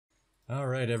All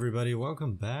right, everybody,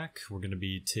 welcome back. We're going to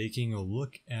be taking a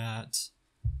look at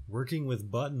working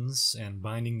with buttons and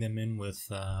binding them in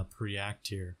with Preact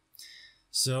here.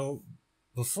 So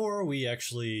before we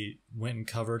actually went and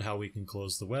covered how we can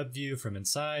close the web view from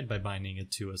inside by binding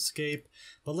it to escape,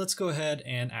 but let's go ahead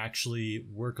and actually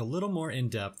work a little more in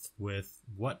depth with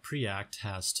what Preact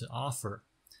has to offer.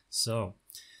 So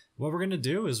what we're going to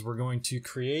do is we're going to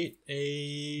create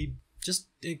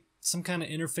some kind of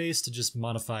interface to just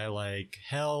modify like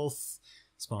health,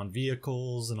 spawn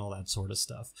vehicles, and all that sort of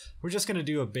stuff. We're just going to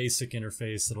do a basic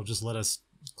interface that'll just let us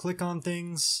click on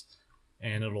things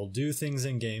and it'll do things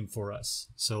in game for us.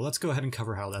 So let's go ahead and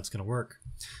cover how that's going to work.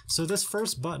 So this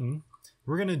first button,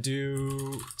 we're going to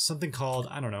do something called,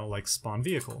 I don't know, like spawn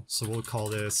vehicle. So we'll call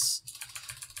this,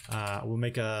 we'll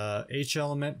make a H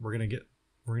element. We're going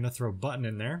to throw button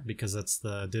in there because that's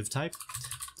the div type.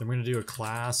 Then we're going to do a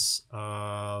class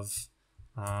of,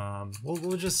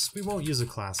 we won't use a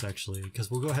class actually, because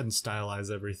we'll go ahead and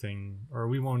stylize everything, or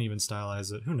we won't even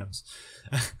stylize it, who knows.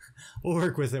 We'll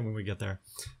work with it when we get there.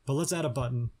 But let's add a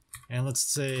button, and let's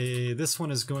say this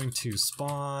one is going to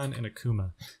spawn an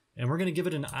Akuma, and we're going to give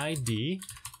it an ID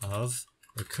of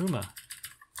Akuma,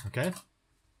 okay?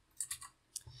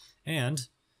 And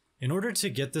in order to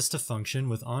get this to function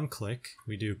with onClick,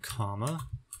 we do comma,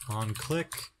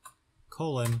 onClick,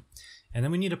 colon, and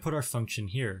then we need to put our function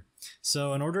here.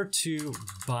 So in order to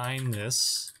bind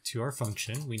this to our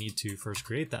function, we need to first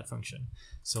create that function.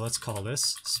 So let's call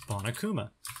this spawn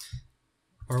Akuma,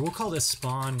 or we'll call this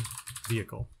spawn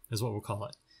vehicle is what we'll call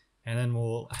it. And then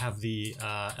we'll have the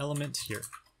element here.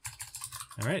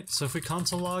 All right, so if we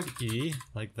console log E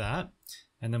like that,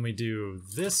 and then we do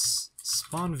this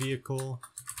spawn vehicle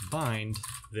bind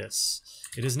this,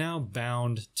 it is now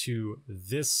bound to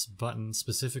this button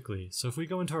specifically. So if we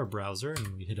go into our browser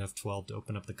and we hit F12 to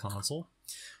open up the console,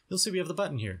 you'll see we have the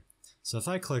button here. So if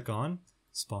I click on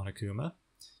spawn Akuma,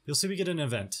 you'll see we get an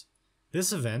event.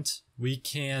 This event, we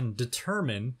can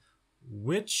determine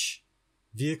which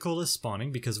vehicle is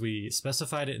spawning because we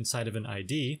specified it inside of an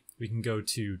ID. We can go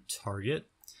to target,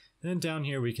 and then down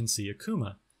here we can see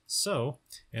Akuma. So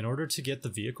in order to get the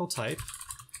vehicle type,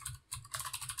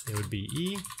 it would be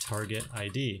E target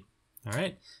ID. All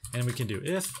right, and we can do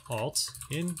if alt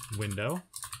in window.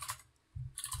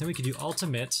 Then we can do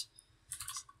ultimate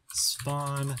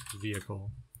spawn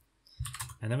vehicle,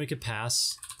 and then we could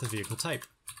pass the vehicle type,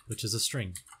 which is a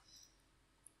string.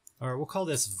 All right, we'll call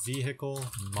this vehicle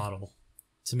model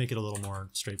to make it a little more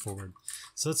straightforward.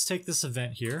 So let's take this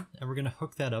event here, and we're going to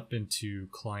hook that up into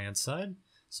client side.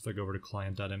 So if I go over to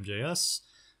client.mjs,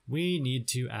 we need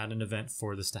to add an event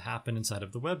for this to happen inside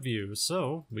of the web view.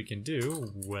 So we can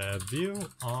do web view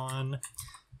on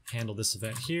handle this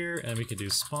event here, and we can do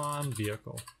spawn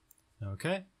vehicle.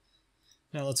 Okay.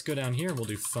 Now let's go down here. We'll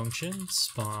do function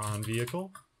spawn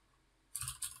vehicle,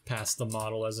 pass the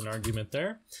model as an argument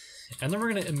there, and then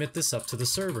we're going to emit this up to the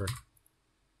server.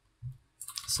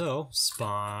 So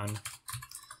spawn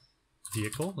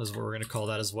vehicle is what we're going to call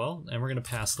that as well, and we're going to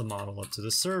pass the model up to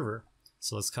the server.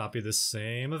 So let's copy this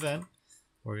same event.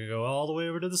 We're going to go all the way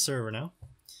over to the server now.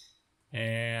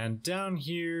 And down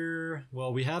here,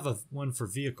 well, we have one for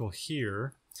vehicle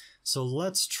here. So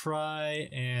let's try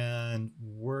and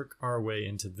work our way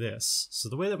into this. So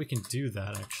the way that we can do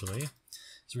that actually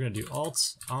is we're going to do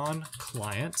alt on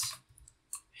client,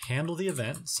 handle the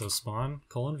event, so spawn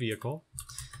colon vehicle.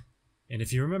 And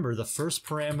if you remember, the first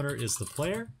parameter is the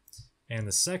player, and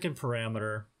the second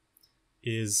parameter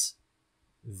is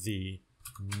the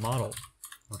model.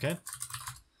 Okay,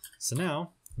 so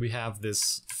now we have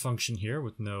this function here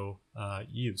with no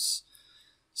use.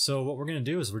 So what we're going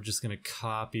to do is we're just going to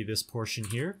copy this portion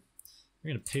here.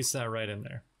 We're going to paste that right in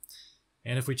there.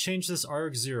 And if we change this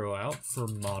arg0 out for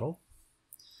model,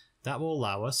 that will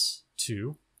allow us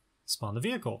to spawn the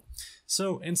vehicle.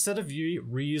 So instead of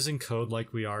reusing code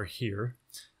like we are here,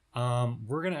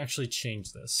 we're going to actually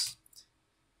change this,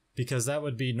 because that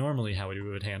would be normally how we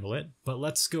would handle it. But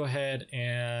let's go ahead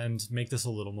and make this a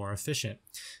little more efficient.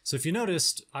 So if you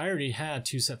noticed, I already had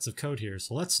two sets of code here.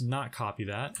 So let's not copy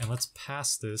that, and let's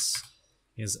pass this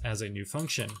as a new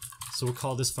function. So we'll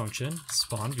call this function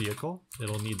spawn vehicle.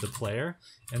 It'll need the player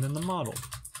and then the model.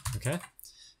 Okay.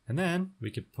 And then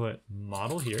we could put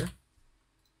model here.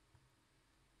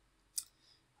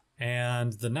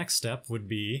 And the next step would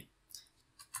be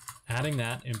adding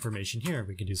that information here.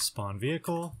 We can do spawn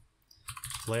vehicle,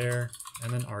 player,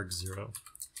 and then arg0.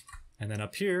 And then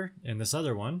up here in this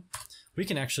other one, we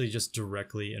can actually just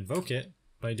directly invoke it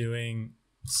by doing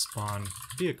spawn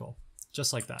vehicle,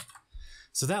 just like that.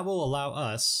 So that will allow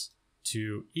us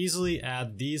to easily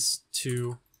add these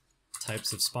two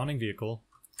types of spawning vehicle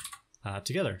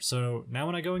together. So now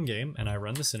when I go in game and I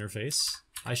run this interface,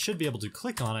 I should be able to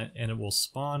click on it and it will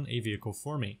spawn a vehicle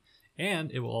for me.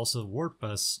 And it will also warp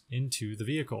us into the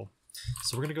vehicle.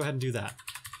 So we're going to go ahead and do that.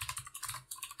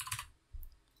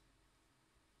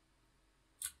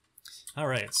 All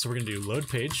right, so we're going to do load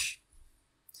page.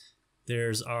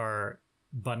 There's our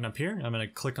button up here. I'm going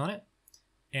to click on it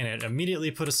and it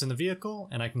immediately put us in the vehicle,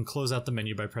 and I can close out the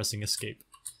menu by pressing escape.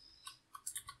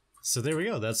 So there we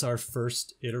go. That's our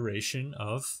first iteration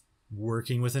of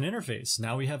working with an interface.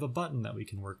 Now we have a button that we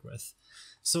can work with.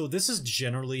 So this is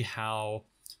generally how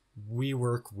we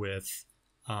work with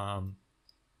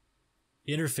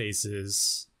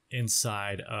interfaces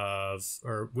inside of,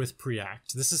 or with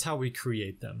Preact. This is how we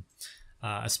create them,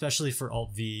 especially for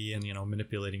Alt-V and,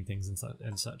 manipulating things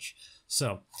and such.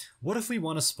 So what if we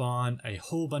want to spawn a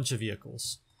whole bunch of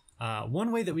vehicles?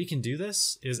 One way that we can do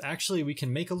this is actually we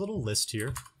can make a little list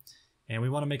here, and we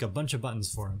want to make a bunch of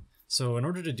buttons for them. So in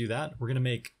order to do that, we're going to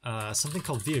make something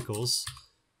called vehicles,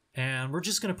 and we're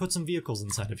just going to put some vehicles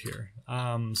inside of here.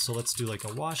 So let's do like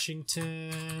a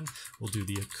Washington, we'll do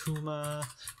the Akuma,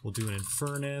 we'll do an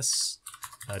Infernus,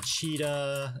 a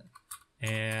Cheetah,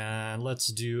 and let's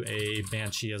do a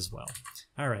Banshee as well.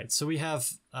 All right, so we have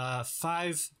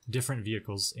 5 different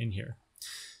vehicles in here.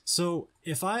 So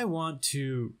if I want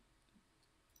to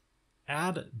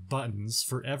add buttons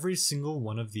for every single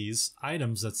one of these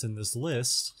items that's in this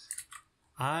list,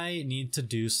 I need to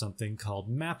do something called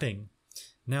mapping.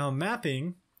 Now,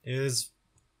 mapping is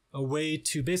a way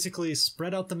to basically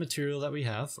spread out the material that we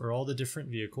have, or all the different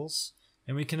vehicles,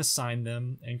 and we can assign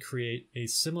them and create a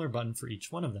similar button for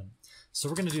each one of them. So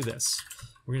we're going to do this.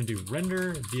 We're going to do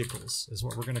render vehicles is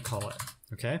what we're going to call it,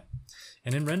 okay?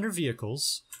 And in render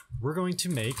vehicles, we're going to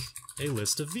make a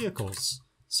list of vehicles.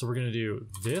 So we're going to do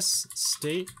this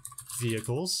state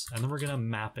vehicles, and then we're going to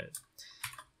map it.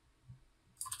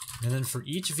 And then for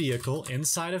each vehicle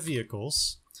inside of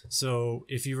vehicles, so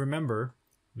if you remember,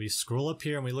 we scroll up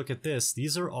here and we look at this,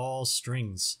 these are all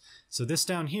strings. So this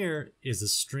down here is a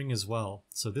string as well.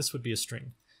 So this would be a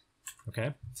string,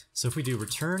 okay? So if we do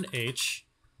return H,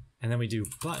 and then we do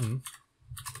button,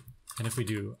 and if we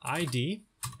do ID,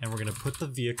 and we're going to put the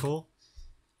vehicle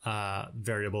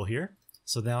variable here.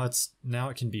 So now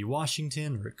it can be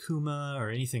Washington or Akuma or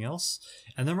anything else.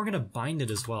 And then we're going to bind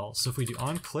it as well. So if we do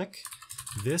on click,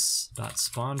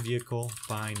 this.spawn vehicle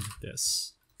bind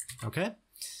this. Okay?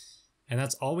 And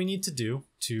that's all we need to do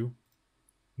to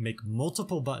make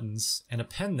multiple buttons and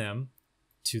append them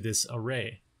to this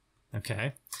array.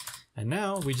 Okay? And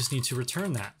now we just need to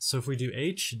return that. So if we do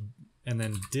H and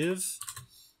then div,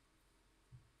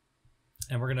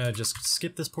 and we're going to just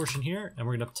skip this portion here, and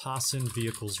we're going to toss in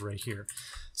vehicles right here.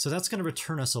 So that's going to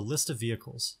return us a list of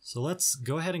vehicles. So let's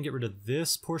go ahead and get rid of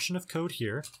this portion of code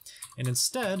here. And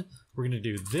instead, we're going to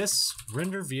do this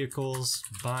render vehicles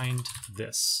bind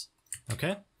this.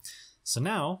 Okay? So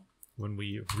now, when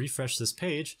we refresh this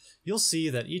page, you'll see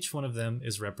that each one of them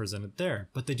is represented there,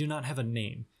 but they do not have a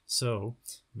name. So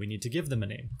we need to give them a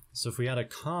name. So if we add a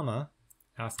comma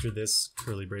after this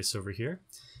curly brace over here,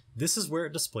 this is where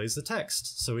it displays the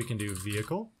text. So we can do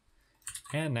vehicle,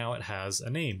 and now it has a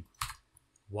name.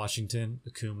 Washington,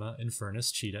 Akuma,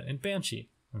 Infernus, Cheetah, and Banshee.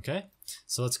 Okay,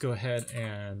 so let's go ahead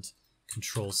and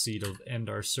Control C to end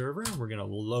our server. We're gonna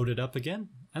load it up again,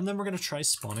 and then we're gonna try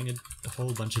spawning a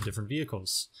whole bunch of different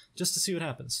vehicles, just to see what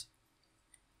happens.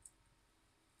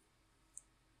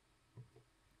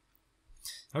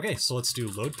 Okay, so let's do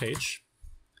load page.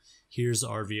 Here's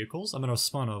our vehicles. I'm gonna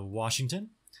spawn a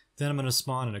Washington, then I'm going to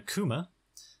spawn an Akuma,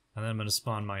 and then I'm going to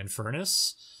spawn my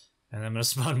Infernus, and then I'm going to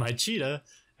spawn my Cheetah,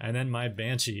 and then my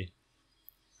Banshee.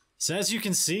 So as you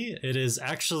can see, it is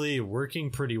actually working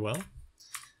pretty well,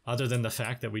 other than the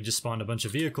fact that we just spawned a bunch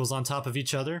of vehicles on top of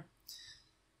each other.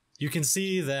 You can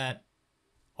see that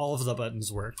all of the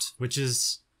buttons worked, which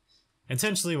is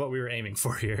intentionally what we were aiming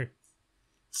for here.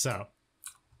 So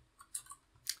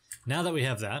now that we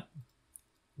have that,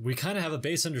 we kind of have a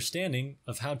base understanding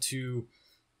of how to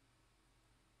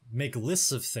make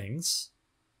lists of things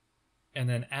and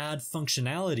then add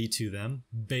functionality to them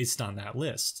based on that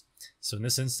list. So in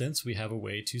this instance, we have a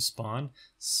way to spawn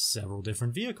several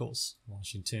different vehicles: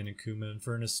 Washington, Akuma,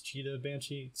 Infernus, Cheetah,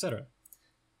 Banshee, etc.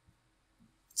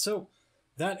 So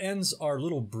that ends our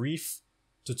little brief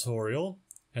tutorial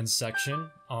and section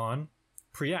on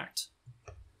Preact.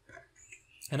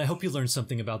 And I hope you learned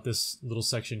something about this little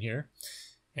section here.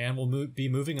 And we'll be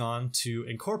moving on to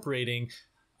incorporating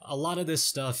a lot of this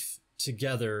stuff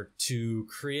together to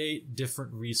create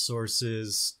different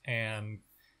resources and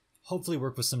hopefully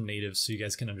work with some natives so you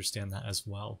guys can understand that as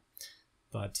well.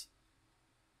 But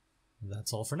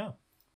that's all for now.